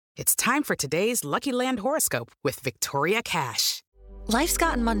It's time for today's Lucky Land horoscope with Victoria Cash. Life's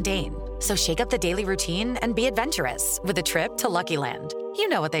gotten mundane, so shake up the daily routine and be adventurous with a trip to Lucky Land. You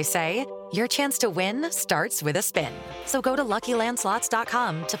know what they say, your chance to win starts with a spin. So go to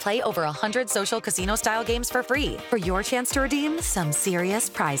LuckyLandSlots.com to play over 100 social casino-style games for free for your chance to redeem some serious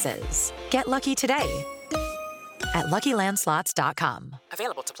prizes. Get lucky today at LuckyLandSlots.com.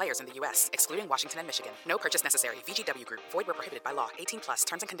 Available to players in the U.S., excluding Washington and Michigan. No purchase necessary. VGW Group. Void where prohibited by law. 18+.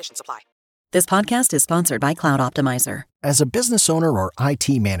 Terms and conditions apply. This podcast is sponsored by Cloud Optimizer. As a business owner or IT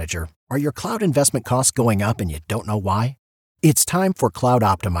manager, are your cloud investment costs going up and you don't know why? It's time for Cloud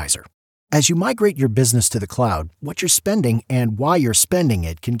Optimizer. As you migrate your business to the cloud, what you're spending and why you're spending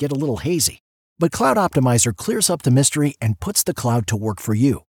it can get a little hazy. But Cloud Optimizer clears up the mystery and puts the cloud to work for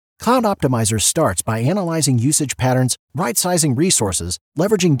you. Cloud Optimizer starts by analyzing usage patterns, right-sizing resources,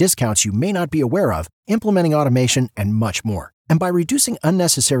 leveraging discounts you may not be aware of, implementing automation, and much more. And by reducing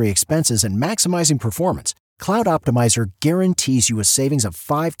unnecessary expenses and maximizing performance, Cloud Optimizer guarantees you a savings of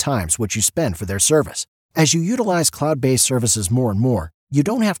 5 times what you spend for their service. As you utilize cloud-based services more and more, you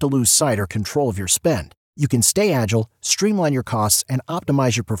don't have to lose sight or control of your spend. You can stay agile, streamline your costs, and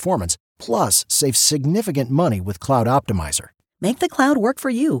optimize your performance, plus save significant money with Cloud Optimizer. Make the cloud work for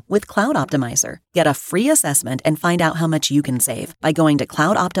you with Cloud Optimizer. Get a free assessment and find out how much you can save by going to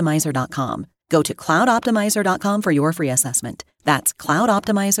cloudoptimizer.com. Go to cloudoptimizer.com for your free assessment. That's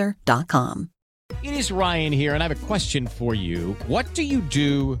cloudoptimizer.com. It is Ryan here, and I have a question for you. What do you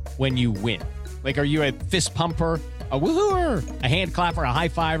do when you win? Like, are you a fist pumper, a woohooer, a hand clapper, a high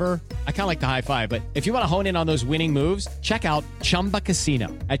fiver? I kind of like the high five, but if you want to hone in on those winning moves, check out Chumba Casino.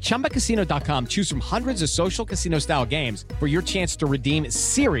 At ChumbaCasino.com, choose from hundreds of social casino-style games for your chance to redeem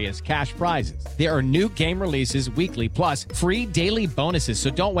serious cash prizes. There are new game releases weekly, plus free daily bonuses, so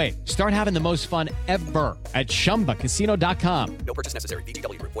don't wait. Start having the most fun ever at ChumbaCasino.com. No purchase necessary.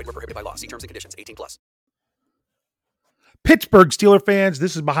 VGW Group. Void where prohibited by law. See terms and conditions. 18+. Pittsburgh Steelers fans,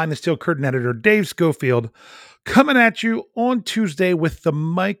 this is Behind the Steel Curtain editor Dave Schofield coming at you on Tuesday with the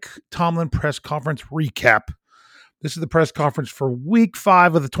Mike Tomlin press conference recap. This is the press conference for week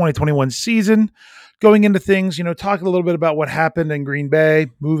 5 of the 2021 season. Going into things, talking a little bit about what happened in Green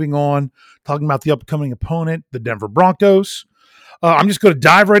Bay, moving on, talking about the upcoming opponent, the Denver Broncos. I'm just going to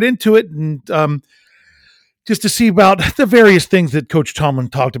dive right into it and just to see about the various things that Coach Tomlin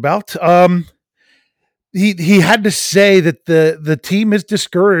talked about. He had to say that the team is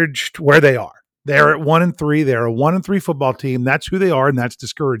discouraged where they are. They're at 1-3. They're a 1-3 football team. That's who they are, and that's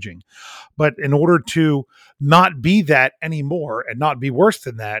discouraging. But in order to not be that anymore and not be worse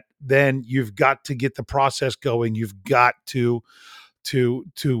than that, then you've got to get the process going. You've got to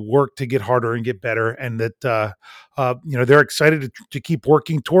work to get harder and get better, and that they're excited to keep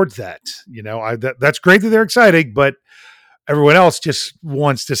working towards that. That's great that they're excited, but everyone else just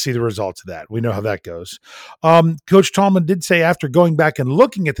wants to see the results of that. We know how that goes. Coach Tomlin did say after going back and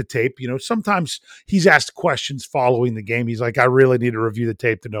looking at the tape, sometimes he's asked questions following the game. He's like, I really need to review the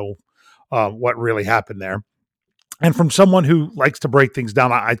tape to know what really happened there. And from someone who likes to break things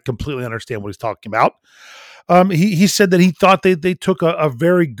down, I completely understand what he's talking about. He said that he thought they took a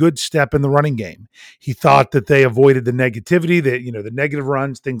very good step in the running game. He thought that they avoided the negativity, the negative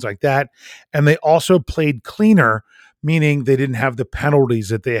runs, things like that. And they also played cleaner, meaning they didn't have the penalties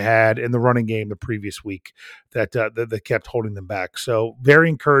that they had in the running game the previous week that kept holding them back. So very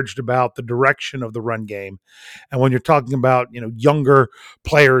encouraged about the direction of the run game. And when you're talking about, younger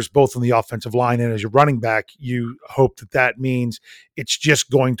players, both on the offensive line and as your running back, you hope that means it's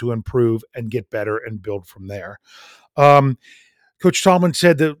just going to improve and get better and build from there. Coach Tomlin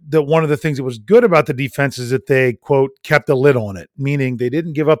said that one of the things that was good about the defense is that they, quote, kept a lid on it, meaning they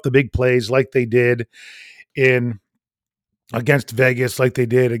didn't give up the big plays like they did against Vegas, like they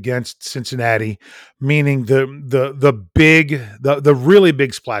did against Cincinnati, meaning the really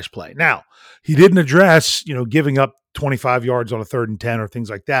big splash play. Now, he didn't address, giving up 25 yards on a 3rd and 10 or things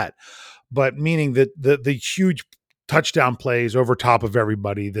like that, but meaning that the huge touchdown plays over top of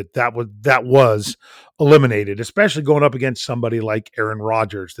everybody, that was eliminated, especially going up against somebody like Aaron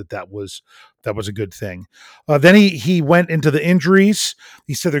Rodgers, that was a good thing. Then he went into the injuries.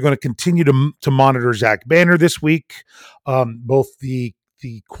 He said they're going to continue to monitor Zach Banner this week, both the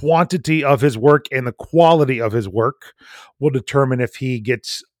quantity of his work and the quality of his work will determine if he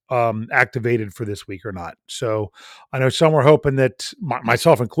gets activated for this week or not. So I know some were hoping that,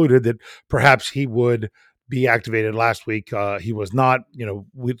 myself included, that perhaps he would be activated last week. He was not,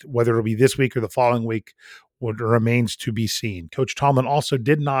 whether it'll be this week or the following week remains to be seen. Coach Tomlin also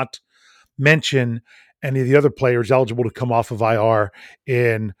did not mention any of the other players eligible to come off of IR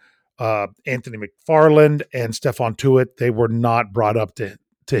in Anthony McFarland and Stephon Tuitt. They were not brought up to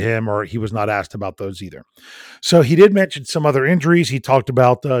to him, or he was not asked about those either. So he did mention some other injuries. He talked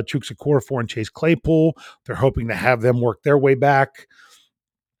about Chuks Okorafor and Chase Claypool. They're hoping to have them work their way back.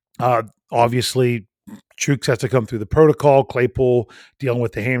 Obviously, Chuks has to come through the protocol. Claypool dealing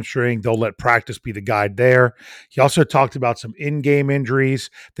with the hamstring. They'll let practice be the guide there. He also talked about some in-game injuries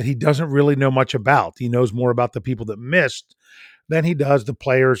that he doesn't really know much about. He knows more about the people that missed than he does the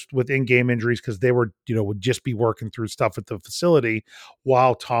players with in-game injuries, because they were, would just be working through stuff at the facility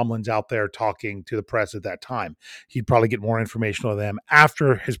while Tomlin's out there talking to the press at that time. He'd probably get more information on them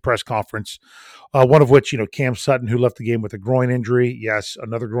after his press conference, one of which, Cam Sutton, who left the game with a groin injury. Yes,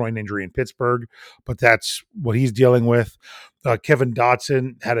 another groin injury in Pittsburgh, but that's what he's dealing with. Kevin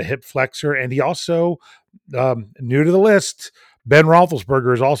Dotson had a hip flexor, and he also, new to the list, Ben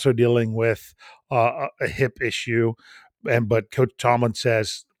Roethlisberger is also dealing with a hip issue. But Coach Tomlin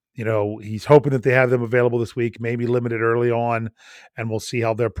says, he's hoping that they have them available this week, maybe limited early on, and we'll see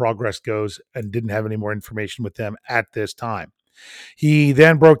how their progress goes, and didn't have any more information with them at this time. He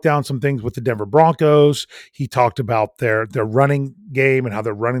then broke down some things with the Denver Broncos. He talked about their running game and how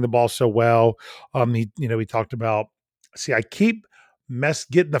they're running the ball so well. He talked about, I keep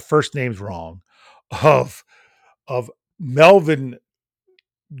getting the first names wrong of Melvin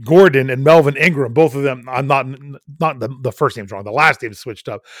Gordon and Melvin Ingram, both of them. I'm not the first name's wrong. The last name switched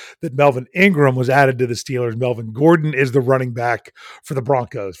up. That Melvin Ingram was added to the Steelers. Melvin Gordon is the running back for the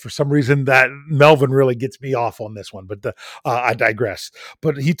Broncos. For some reason, that Melvin really gets me off on this one, but I digress.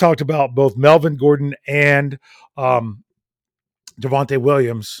 But he talked about both Melvin Gordon and Javonte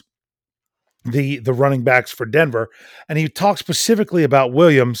Williams, the running backs for Denver, and he talked specifically about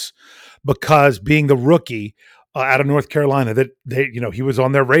Williams because being the rookie out of North Carolina, that he was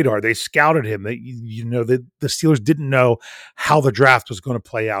on their radar. They scouted him. The Steelers didn't know how the draft was going to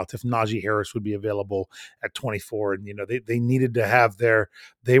play out, if Najee Harris would be available at 24. And, they needed to have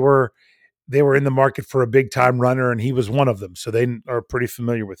they were in the market for a big time runner, and he was one of them. So they are pretty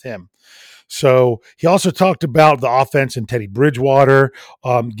familiar with him. So he also talked about the offense and Teddy Bridgewater,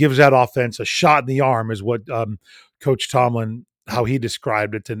 gives that offense a shot in the arm, is what Coach Tomlin, how he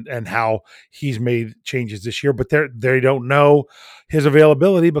described it, and how he's made changes this year, but they don't know his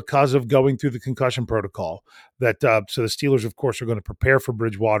availability because of going through the concussion protocol. So the Steelers, of course, are going to prepare for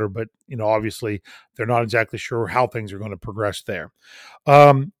Bridgewater, but obviously they're not exactly sure how things are going to progress there.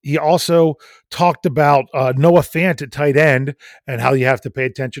 He also talked about Noah Fant at tight end and how you have to pay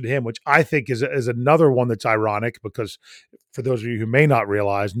attention to him, which I think is another one that's ironic, because for those of you who may not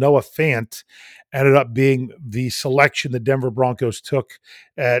realize, Noah Fant ended up being the selection the Denver Broncos took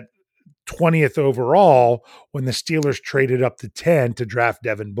at 20th overall when the Steelers traded up to 10 to draft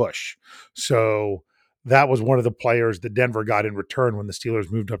Devin Bush. So that was one of the players that Denver got in return when the Steelers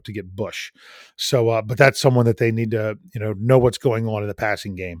moved up to get Bush. So, but that's someone that they need to, know what's going on in the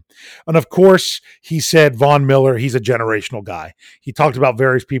passing game. And of course, he said Von Miller, he's a generational guy. He talked about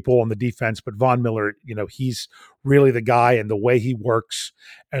various people on the defense, but Von Miller, he's really the guy, and the way he works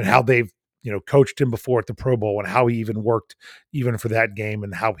and how they've, coached him before at the Pro Bowl, and how he even worked even for that game,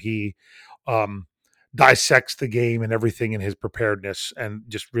 and how he dissects the game and everything in his preparedness, and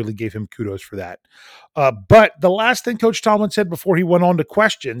just really gave him kudos for that. But the last thing Coach Tomlin said before he went on to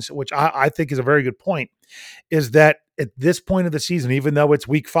questions, which I think is a very good point, is that at this point of the season, even though it's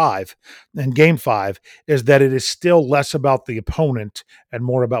week 5 and game 5, is that it is still less about the opponent and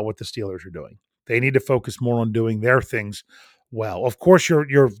more about what the Steelers are doing. They need to focus more on doing their things well. Of course,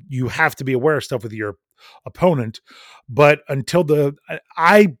 you have to be aware of stuff with your opponent, but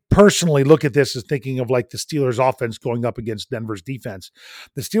I personally look at this as thinking of like the Steelers offense going up against Denver's defense.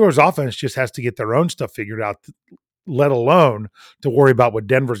 The Steelers offense just has to get their own stuff figured out, let alone to worry about what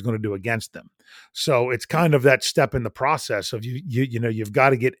Denver's going to do against them. So it's kind of that step in the process of you've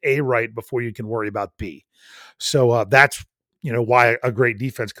got to get A right before you can worry about B. So that's why a great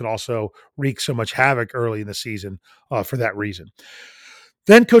defense can also wreak so much havoc early in the season for that reason.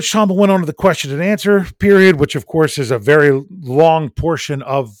 Then Coach Tomlin went on to the question and answer period, which of course is a very long portion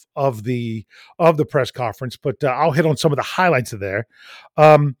of the press conference, but I'll hit on some of the highlights of there.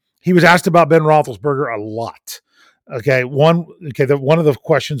 He was asked about Ben Roethlisberger a lot. One of the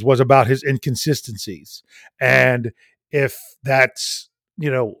questions was about his inconsistencies, and if that's,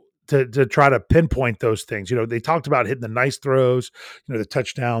 to try to pinpoint those things. They talked about hitting the nice throws, the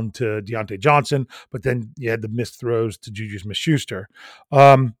touchdown to Deontay Johnson, but then you had the missed throws to Juju Smith-Schuster.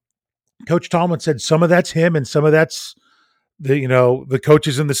 Coach Tomlin said some of that's him and some of that's the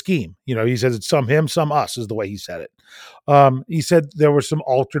coaches in the scheme. He says it's some him, some us, is the way he said it. He said there were some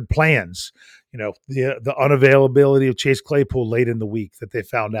altered plans. the unavailability of Chase Claypool late in the week that they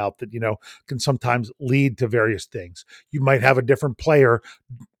found out that, can sometimes lead to various things. You might have a different player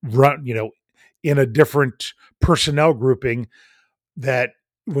run, in a different personnel grouping that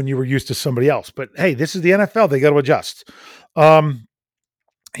when you were used to somebody else. But hey, this is the NFL. They got to adjust.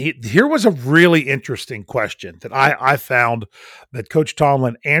 Here was a really interesting question that I found that Coach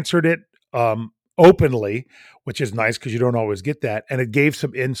Tomlin answered it openly, which is nice because you don't always get that. And it gave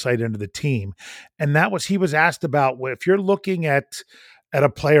some insight into the team. And that was, he was asked about, if you're looking at a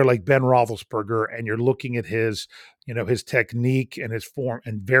player like Ben Roethlisberger and you're looking at his technique and his form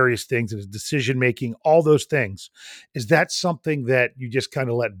and various things and his decision-making, all those things, is that something that you just kind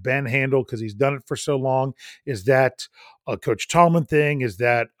of let Ben handle because he's done it for so long? Is that a Coach Tomlin thing? Is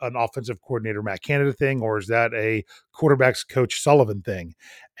that an offensive coordinator Matt Canada thing? Or is that a quarterbacks Coach Sullivan thing?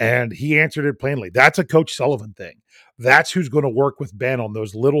 And he answered it plainly. That's a Coach Sullivan thing. That's who's going to work with Ben on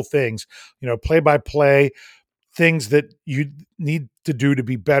those little things, play-by-play, things that you need to do to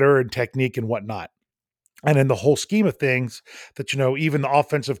be better in technique and whatnot. And in the whole scheme of things that, even the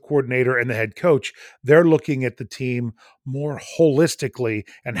offensive coordinator and the head coach, they're looking at the team more holistically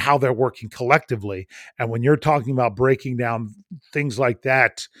and how they're working collectively. And when you're talking about breaking down things like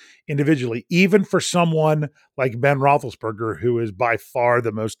that individually, even for someone like Ben Roethlisberger, who is by far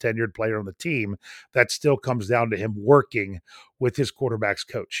the most tenured player on the team, that still comes down to him working with his quarterback's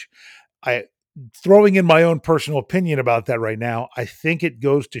coach. Throwing in my own personal opinion about that right now, I think it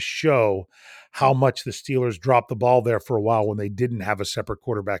goes to show how much the Steelers dropped the ball there for a while when they didn't have a separate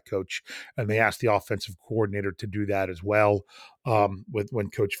quarterback coach, and they asked the offensive coordinator to do that as well. When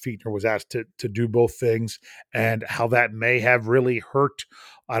Coach Fichtner was asked to do both things, and how that may have really hurt.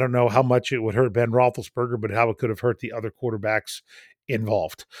 I don't know how much it would hurt Ben Roethlisberger, but how it could have hurt the other quarterbacks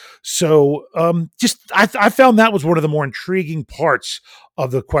involved. So I found that was one of the more intriguing parts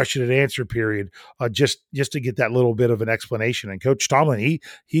of the question and answer period, just to get that little bit of an explanation. And Coach Tomlin,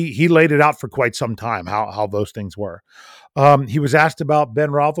 he laid it out for quite some time, how those things were. He was asked about Ben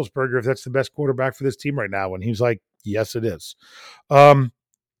Roethlisberger, if that's the best quarterback for this team right now. And he was like, yes, it is.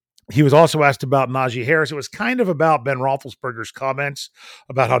 He was also asked about Najee Harris. It was kind of about Ben Roethlisberger's comments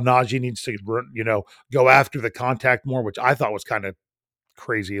about how Najee needs to, go after the contact more, which I thought was kind of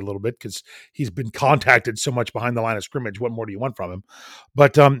crazy a little bit because he's been contacted so much behind the line of scrimmage. What more do you want from him?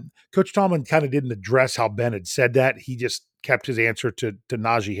 But Coach Tomlin kind of didn't address how Ben had said that. He just kept his answer to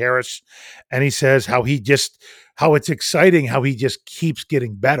Najee Harris. And he says how it's exciting how he just keeps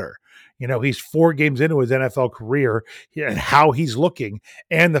getting better. He's 4 games into his NFL career and how he's looking,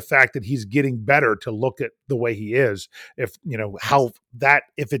 and the fact that he's getting better to look at the way he is. If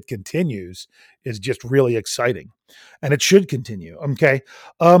it continues, is just really exciting, and it should continue. Okay.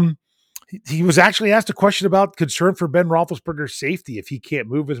 He was actually asked a question about concern for Ben Roethlisberger's safety, if he can't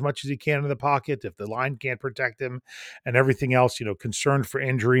move as much as he can in the pocket, if the line can't protect him and everything else, concerned for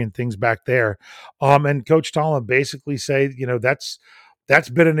injury and things back there. And Coach Tomlin basically said, that's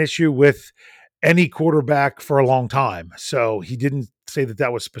been an issue with any quarterback for a long time. So he didn't say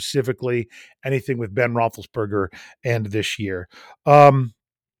that was specifically anything with Ben Roethlisberger and this year. There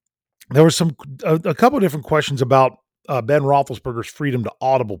was a couple of different questions about Ben Roethlisberger's freedom to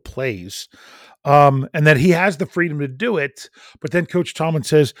audible plays, and that he has the freedom to do it. But then Coach Tomlin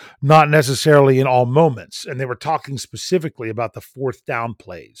says not necessarily in all moments. And they were talking specifically about the 4th down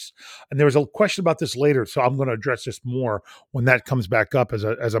plays. And there was a question about this later, so I'm going to address this more when that comes back up as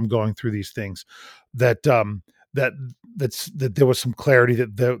I'm going through these things. That there was some clarity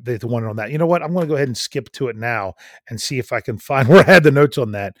that they wanted on that. You know what? I'm going to go ahead and skip to it now and see if I can find where I had the notes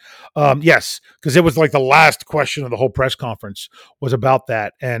on that. Yes, because it was like the last question of the whole press conference was about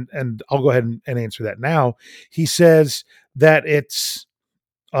that. And I'll go ahead and answer that now. He says that it's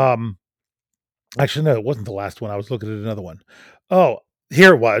actually, no, it wasn't the last one. I was looking at another one. Oh,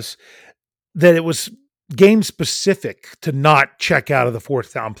 here it was. That it was game specific to not check out of the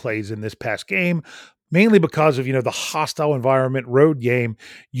 4th down plays in this past game, mainly because of, the hostile environment, road game.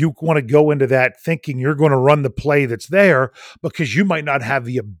 You want to go into that thinking you're going to run the play that's there because you might not have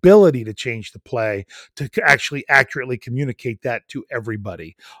the ability to change the play to actually accurately communicate that to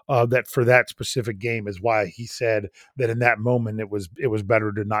everybody. That for that specific game is why he said that in that moment it was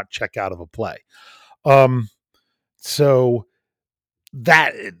better to not check out of a play. So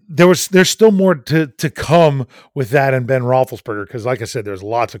that there's still more to come with that and Ben Roethlisberger, because like I said, there's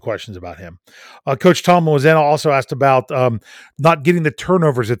lots of questions about him. Coach Tomlin was then also asked about not getting the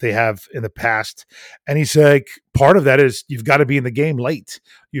turnovers that they have in the past, and he said part of that is you've got to be in the game late.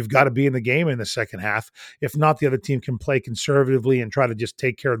 You've got to be in the game in the second half. If not, the other team can play conservatively and try to just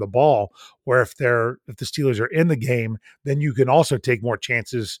take care of the ball. Where if the Steelers are in the game, then you can also take more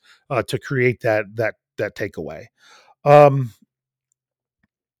chances to create that takeaway.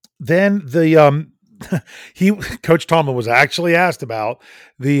 Then Coach Tomlin was actually asked about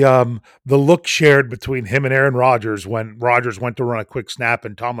the look shared between him and Aaron Rodgers when Rodgers went to run a quick snap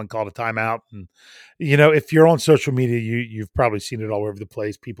and Tomlin called a timeout. And if you're on social media, you've probably seen it all over the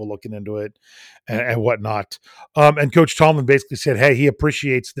place, people looking into it and whatnot. And Coach Tomlin basically said, hey, he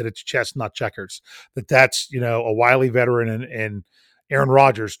appreciates that it's chess, not checkers. That's a wily veteran and Aaron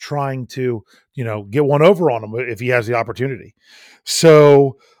Rodgers trying to get one over on him if he has the opportunity.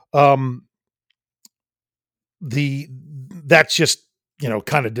 So. That's just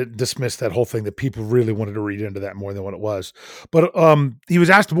kind of dismissed that whole thing, that people really wanted to read into that more than what it was. But he was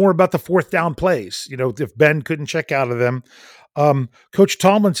asked more about the fourth down plays. If Ben couldn't check out of them, Coach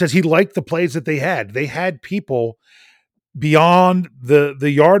Tomlin says he liked the plays that they had. They had people beyond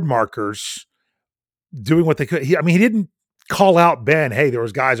the yard markers doing what they could. He didn't call out Ben, hey, there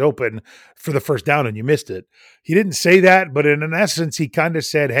was guys open for the first down and you missed it. He didn't say that, but in essence, he kind of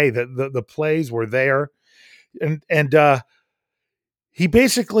said, hey, the plays were there. And he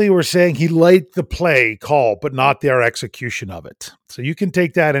basically was saying he liked the play call, but not their execution of it. So you can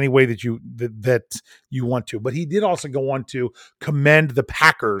take that any way that you want to. But he did also go on to commend the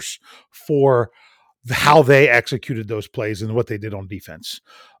Packers for how they executed those plays and what they did on defense.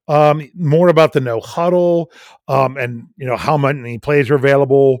 More about the no huddle, and how many plays are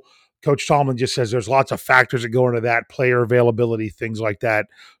available. Coach Tomlin just says there's lots of factors that go into that, player availability, things like that,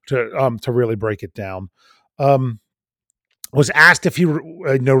 to really break it down. Was asked if he,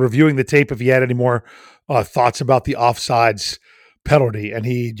 reviewing the tape, if he had any more thoughts about the offsides penalty, and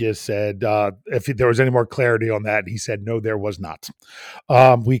he just said if there was any more clarity on that, he said no, there was not.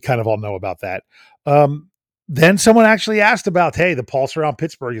 We kind of all know about that. Then someone actually asked about, hey, the pulse around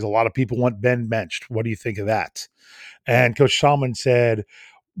Pittsburgh is a lot of people want Ben benched. What do you think of that? And Coach Tomlin said,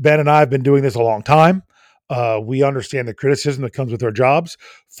 Ben and I have been doing this a long time. We understand the criticism that comes with our jobs.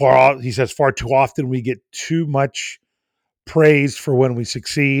 He says far too often we get too much praise for when we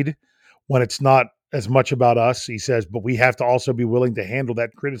succeed, when it's not as much about us. He says, but we have to also be willing to handle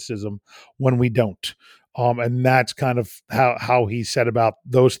that criticism when we don't. And that's kind of how he said about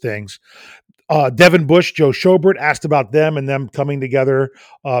those things. Devin Bush, Joe Schobert asked about them and them coming together.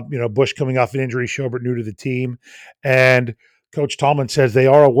 Bush coming off an injury, Schobert new to the team. And Coach Tomlin says they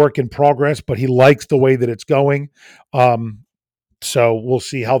are a work in progress, but he likes the way that it's going. So we'll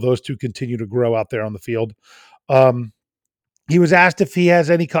see how those two continue to grow out there on the field. He was asked if he has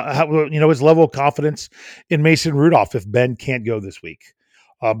any, his level of confidence in Mason Rudolph if Ben can't go this week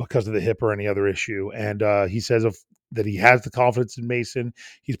because of the hip or any other issue. And he says that he has the confidence in Mason.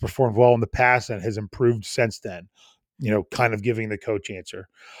 He's performed well in the past and has improved since then, kind of giving the coach answer.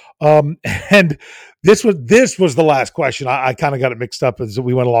 And this was the last question. I kind of got it mixed up as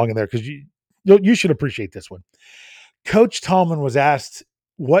we went along in there because you should appreciate this one. Coach Tomlin was asked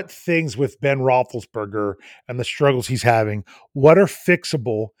what things with Ben Roethlisberger and the struggles he's having, what are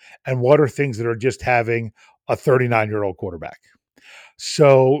fixable and what are things that are just having a 39-year-old quarterback.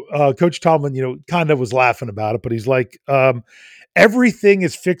 So Coach Tomlin, kind of was laughing about it, but he's like, everything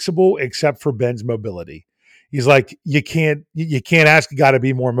is fixable except for Ben's mobility. He's like, you can't ask a guy to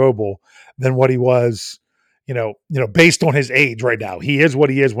be more mobile than what he was, based on his age right now. He is what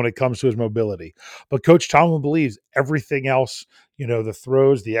he is when it comes to his mobility. But Coach Tomlin believes everything else, the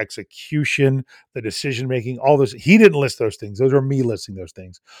throws, the execution, the decision-making, all those. He didn't list those things. Those are me listing those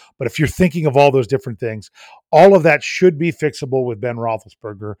things. But if you're thinking of all those different things, all of that should be fixable with Ben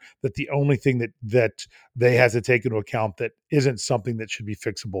Roethlisberger, that the only thing that they have to take into account that isn't something that should be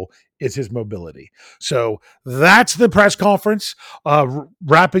fixable is his mobility. So that's the press conference.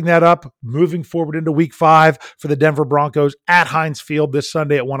 Wrapping that up, moving forward into week 5 for the Denver Broncos at Heinz Field this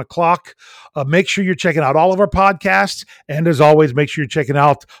Sunday at 1:00. Make sure you're checking out all of our podcasts. And as always, make sure you're checking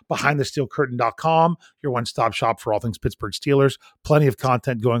out BehindTheSteelCurtain.com, your one-stop shop for all things Pittsburgh Steelers. Plenty of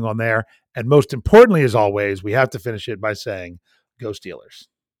content going on there. And most importantly, as always, we have to finish it by saying, go Steelers.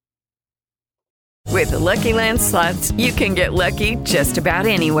 With the Lucky Land Slots, you can get lucky just about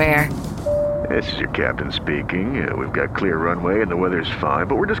anywhere. This is your captain speaking. We've got clear runway and the weather's fine,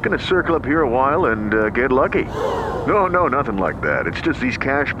 but we're just going to circle up here a while and get lucky. No, nothing like that. It's just these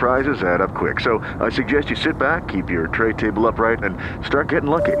cash prizes add up quick. So I suggest you sit back, keep your tray table upright, and start getting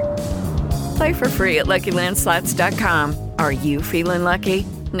lucky. Play for free at LuckyLandSlots.com. Are you feeling lucky?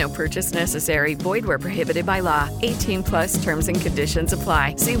 No purchase necessary. Void where prohibited by law. 18 plus terms and conditions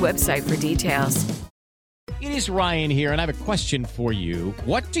apply. See website for details. It is Ryan here, and I have a question for you.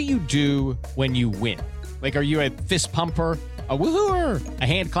 What do you do when you win? Like, are you a fist pumper, a woohooer, a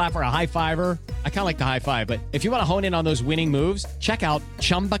hand clapper, a high fiver? I kind of like the high five, but if you want to hone in on those winning moves, check out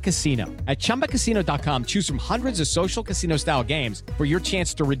Chumba Casino. At ChumbaCasino.com, choose from hundreds of social casino-style games for your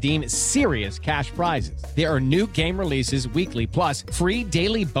chance to redeem serious cash prizes. There are new game releases weekly, plus free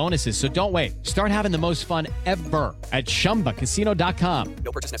daily bonuses, so don't wait. Start having the most fun ever at ChumbaCasino.com.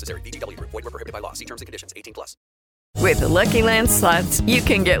 No purchase necessary. VGW Group. Void where prohibited by law. See terms and conditions. 18 plus. With the Lucky Land Slots, you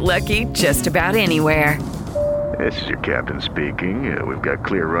can get lucky just about anywhere. This is your captain speaking. We've got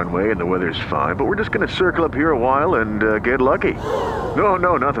clear runway and the weather's fine, but we're just going to circle up here a while and get lucky.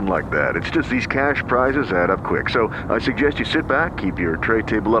 No, nothing like that. It's just these cash prizes add up quick. So I suggest you sit back, keep your tray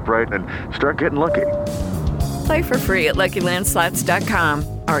table upright, and start getting lucky. Play for free at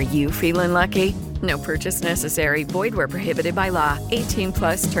LuckyLandSlots.com. Are you feeling lucky? No purchase necessary. Void where prohibited by law. 18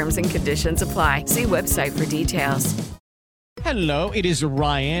 plus terms and conditions apply. See website for details. Hello, it is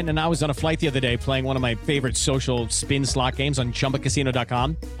Ryan, and I was on a flight the other day playing one of my favorite social spin slot games on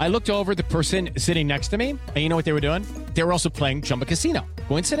ChumbaCasino.com. I looked over at the person sitting next to me, and you know what they were doing? They were also playing Chumba Casino.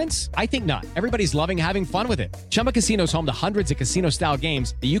 Coincidence? I think not. Everybody's loving having fun with it. Chumba Casino is home to hundreds of casino-style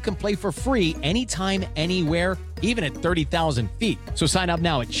games that you can play for free anytime, anywhere, even at 30,000 feet. So sign up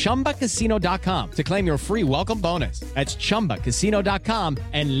now at ChumbaCasino.com to claim your free welcome bonus. That's ChumbaCasino.com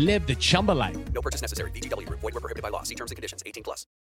and live the Chumba life. No purchase necessary. VGW Group. Void where prohibited by law. See terms and conditions. 18 plus.